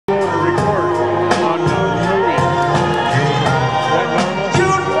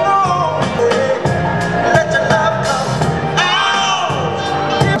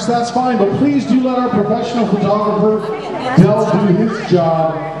that's fine, but please do let our professional photographer, Del, do his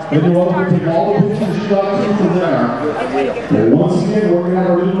job. And you're welcome to take all the pictures you got from there. And once again, we're going to have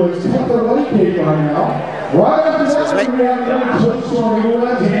our little extended wedding cake right now. Right after that, we're going to have another clip so I'm going to go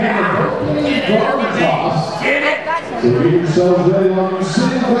ahead and hand the garden toss. Get it! So get yourselves ready on your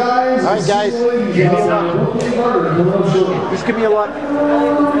sitting, guys. All right, guys. Just give me a look.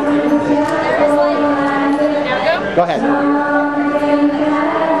 Go ahead.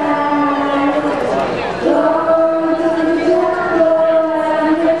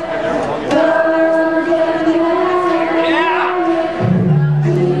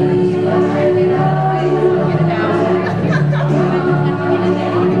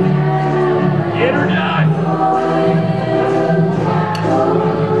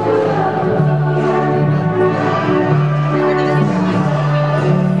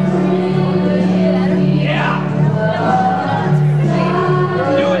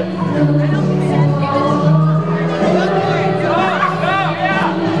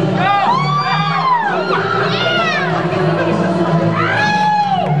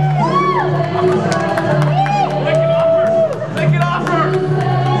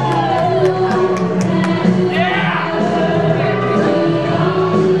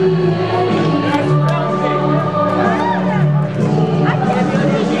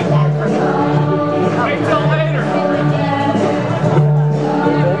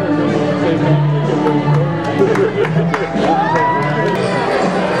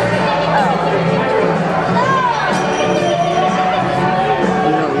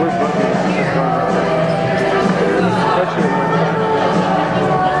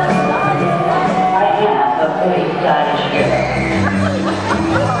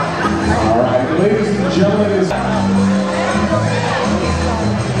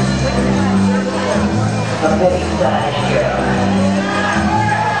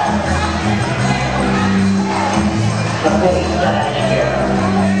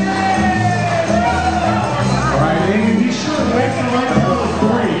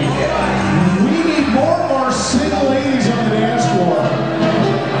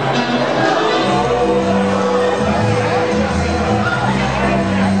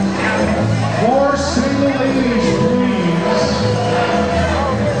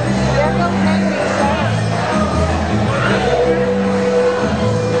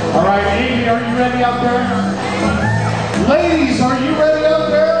 Out there? Ladies, are you ready out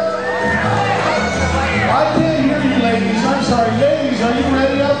there? I can't hear you, ladies. I'm sorry. Ladies, are you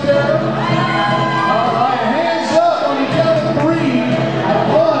ready out there? All right, hands up on the count of 3.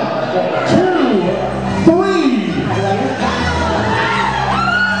 1, 2,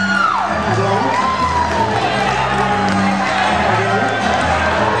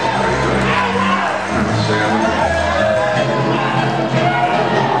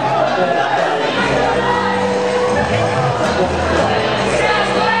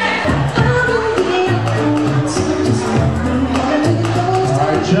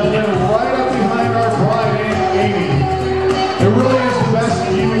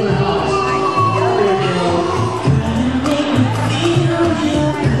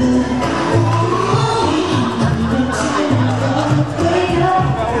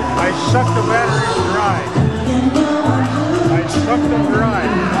 Suck the batteries dry. I sucked them dry.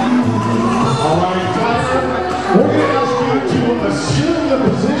 all right, Tyler, we're going to ask you to assume the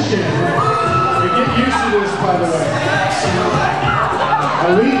position. You get used to this, by the way.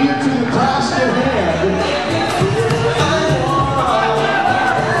 I leave you to the task at hand.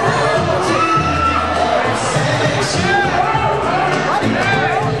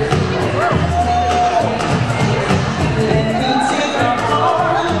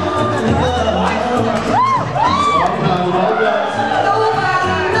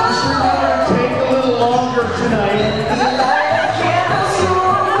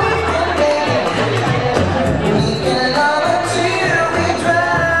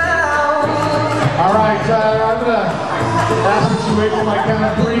 Wait for my count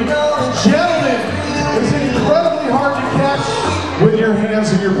of 3. Gentlemen, it's incredibly hard to catch with your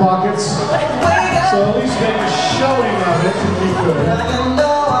hands in your pockets. So at least make a showing of it if you could.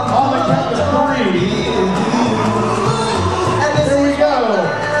 On the count of 3. Here we go.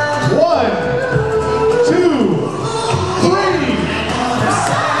 1, 2, 3.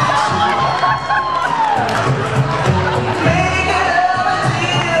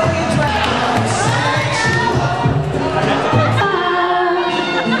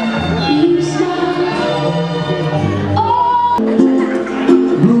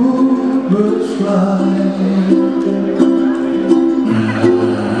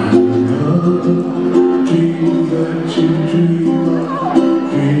 Dream that you dream of,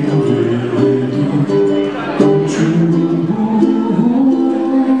 dream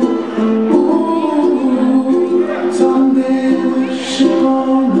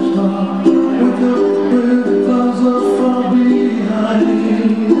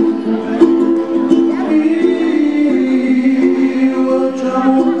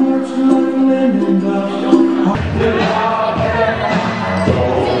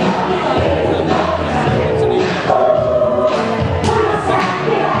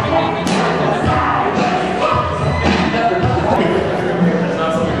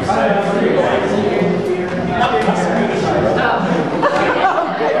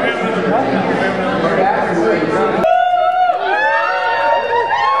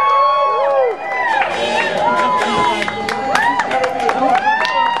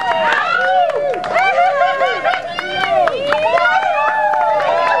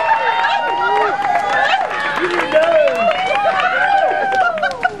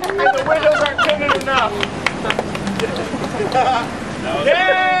enough. Yay!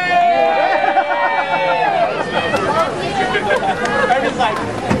 I was like,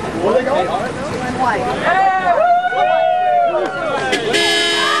 where are they going? White.